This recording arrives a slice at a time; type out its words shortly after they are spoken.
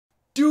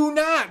Do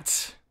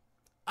not,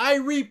 I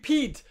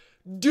repeat,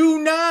 do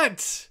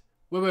not.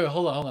 Wait,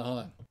 hold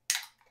on.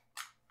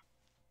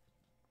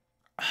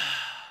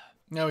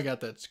 Now we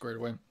got that squared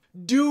away.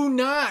 Do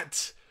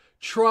not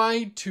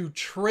try to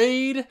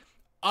trade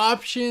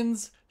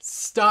options,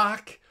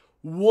 stock,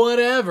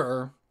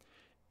 whatever,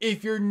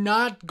 if you're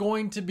not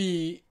going to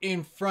be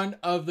in front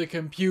of the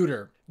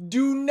computer.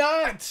 Do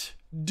not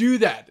do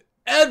that,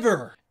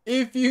 ever.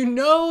 If you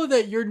know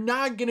that you're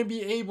not going to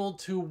be able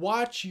to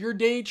watch your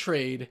day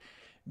trade,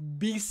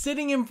 be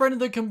sitting in front of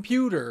the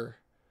computer,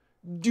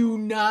 do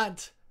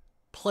not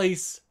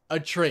place a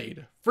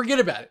trade. Forget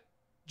about it.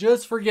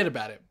 Just forget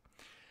about it.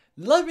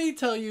 Let me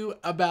tell you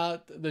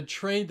about the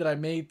trade that I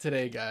made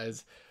today,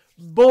 guys.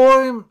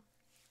 Boy,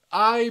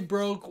 I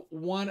broke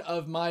one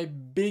of my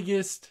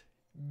biggest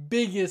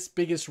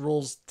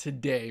rules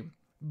today.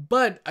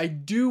 But I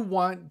do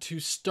want to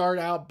start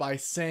out by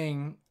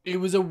saying it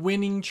was a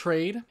winning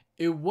trade.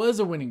 It was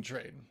a winning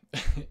trade.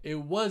 It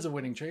was a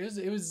winning trade.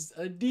 It was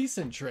a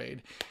decent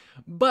trade.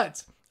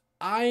 But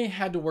I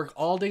had to work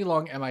all day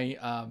long at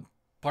my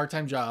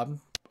part-time job.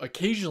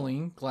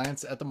 Occasionally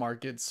glance at the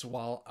markets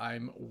while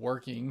I'm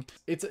working.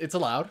 It's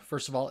allowed.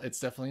 First of all, it's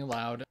definitely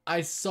allowed.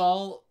 I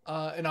saw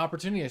an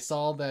opportunity. I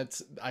saw that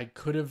I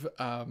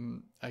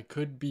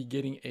could be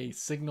getting a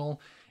signal,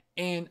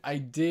 and I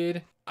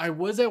did. I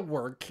was at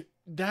work.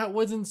 That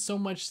wasn't so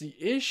much the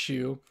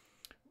issue.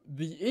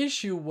 The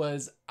issue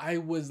was I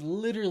was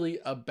literally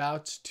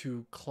about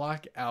to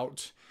clock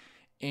out,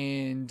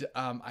 and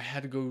I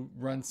had to go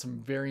run some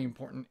very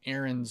important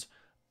errands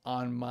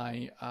on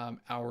my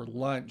hour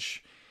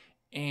lunch.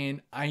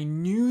 And I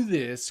knew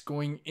this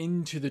going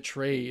into the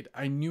trade.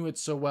 I knew it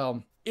so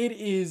well. It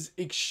is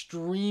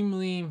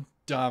extremely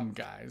dumb,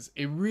 guys.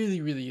 It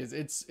really is.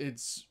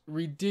 It's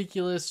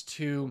ridiculous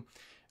to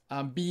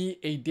be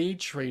a day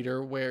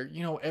trader where,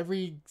 you know,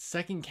 every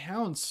second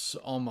counts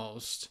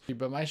almost.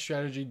 But my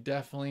strategy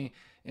definitely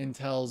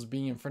entails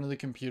being in front of the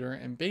computer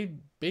and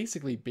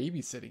basically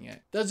babysitting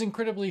it. That's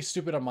incredibly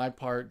stupid on my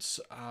part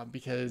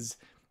because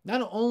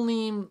not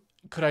only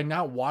could I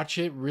not watch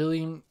it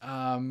really,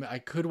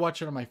 I could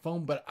watch it on my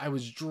phone, but I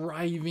was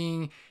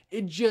driving.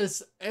 It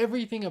just,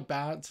 everything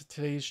about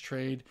today's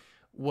trade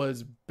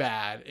was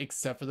bad,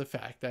 except for the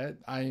fact that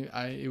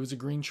it was a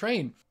green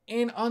trade.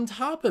 And on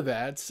top of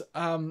that,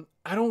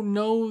 I don't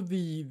know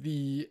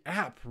the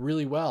app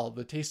really well,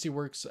 the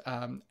Tastyworks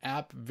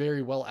app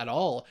very well at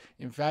all.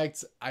 In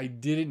fact, I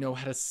didn't know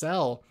how to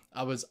sell.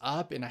 I was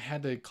up and I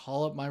had to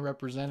call up my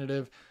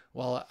representative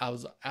while I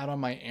was out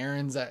on my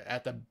errands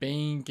at the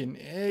bank, and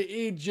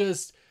it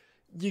just,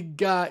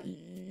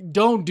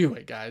 don't do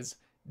it, guys.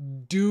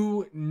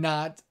 Do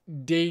not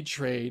day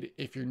trade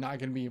if you're not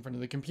going to be in front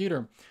of the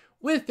computer.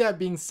 With that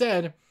being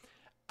said,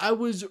 I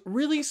was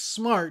really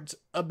smart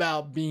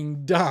about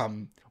being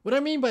dumb. What I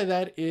mean by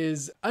that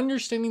is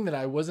understanding that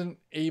I wasn't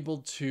able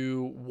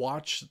to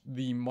watch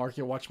the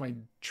market, watch my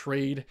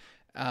trade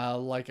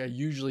like I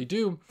usually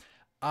do.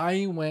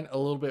 I went a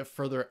little bit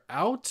further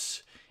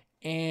out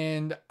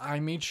and I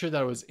made sure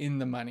that I was in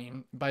the money.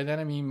 By that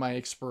I mean my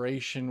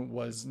expiration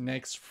was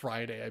next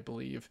Friday, I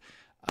believe,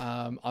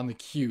 on the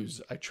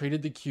Qs. I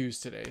traded the Qs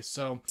today.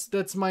 So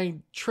that's my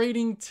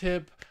trading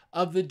tip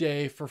of the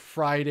day for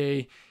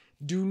Friday.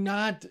 Do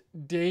not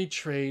day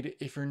trade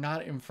if you're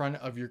not in front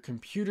of your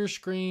computer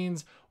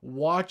screens,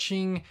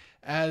 watching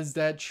as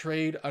that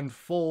trade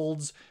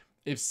unfolds.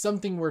 If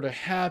something were to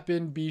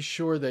happen, be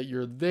sure that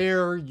you're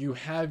there. You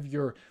have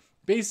your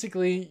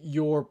basically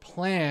your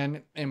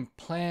plan, and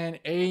plan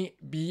A,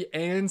 B,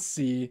 and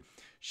C.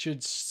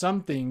 Should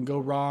something go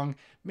wrong,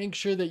 make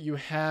sure that you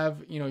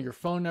have, you know, your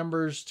phone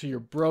numbers to your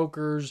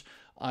brokers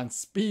on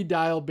speed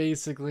dial,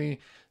 basically.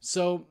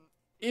 So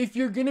if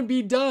you're gonna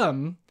be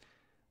dumb,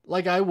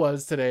 like I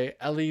was today,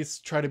 at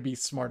least try to be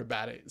smart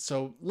about it.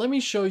 So let me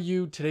show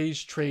you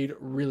today's trade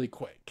really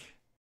quick.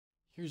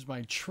 Here's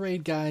my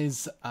trade,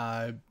 guys.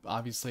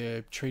 Obviously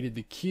I traded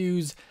the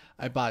Qs.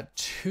 I bought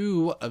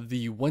 2 of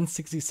the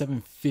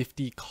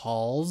 167.50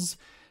 calls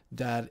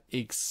that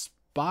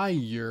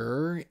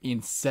expire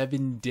in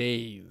 7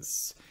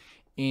 days.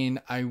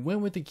 And I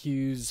went with the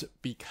Qs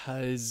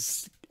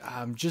because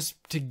just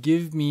to not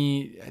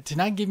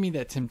give me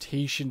that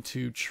temptation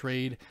to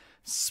trade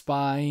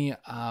SPY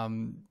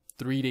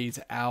 3 days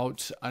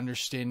out,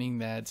 understanding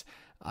that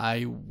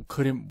I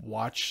couldn't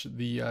watch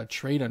the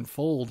trade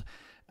unfold.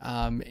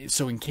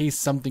 So in case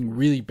something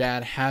really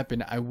bad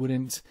happened, I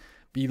wouldn't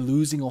be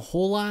losing a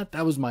whole lot.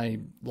 That was my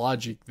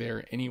logic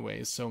there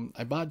anyway. So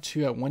I bought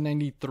 2 at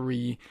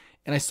 193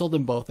 and I sold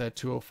them both at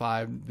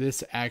 205.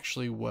 This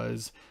actually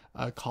was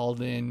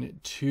called in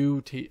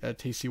to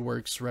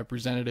Tastyworks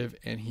representative,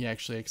 and he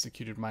actually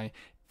executed my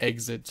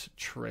exit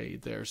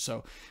trade there.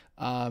 So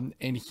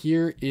and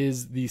here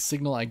is the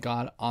signal I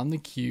got on the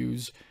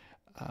Qs.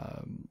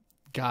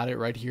 Got it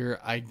right here.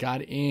 I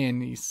got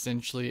in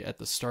essentially at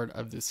the start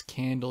of this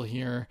candle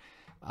here.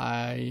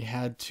 I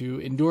had to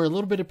endure a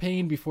little bit of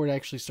pain before it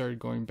actually started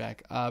going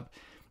back up.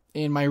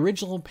 And my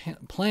original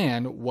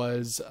plan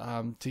was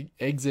to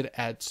exit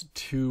at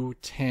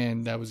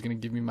 210. That was going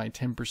to give me my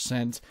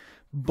 10%.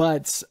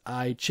 But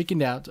I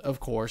chickened out,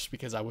 of course,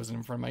 because I wasn't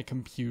in front of my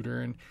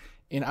computer.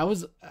 And I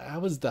was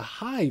the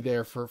high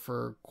there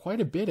for quite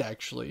a bit,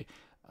 actually.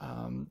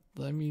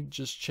 Let me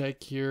just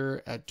check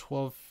here at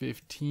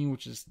 12:15,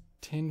 which is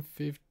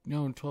 10:50.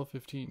 No,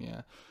 12:15.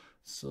 Yeah.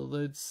 So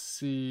let's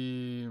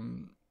see.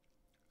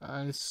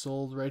 I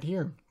sold right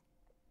here.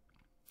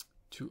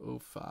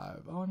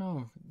 205. Oh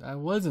no, that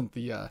wasn't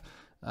the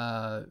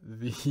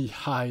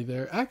high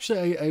there.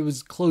 Actually, I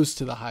was close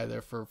to the high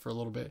there for a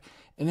little bit,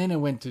 and then it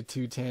went to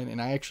 210, and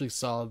I actually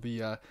saw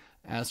the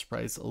ask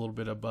price a little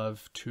bit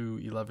above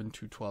 211,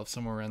 212,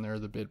 somewhere around there,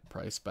 the bid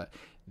price. But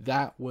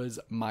that was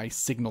my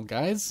signal,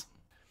 guys.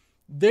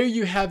 There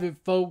you have it,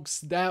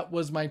 folks. That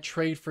was my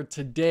trade for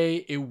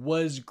today. It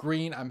was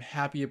green. I'm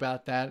happy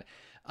about that.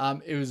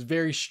 It was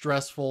very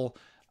stressful,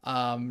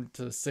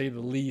 to say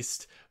the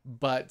least,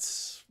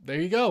 but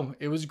there you go.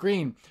 It was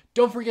green.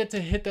 Don't forget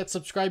to hit that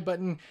subscribe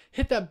button,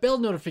 hit that bell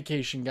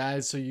notification,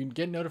 guys, so you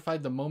get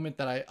notified the moment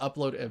that I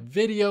upload a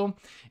video.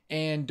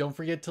 And don't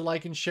forget to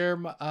like and share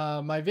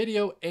my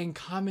video, and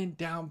comment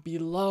down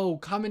below.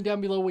 Comment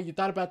down below what you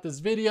thought about this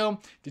video.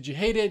 Did you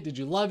hate it? Did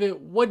you love it?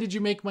 What did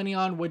you make money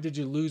on? What did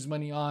you lose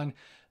money on?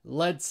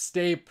 Let's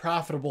stay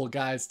profitable,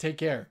 guys. Take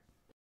care.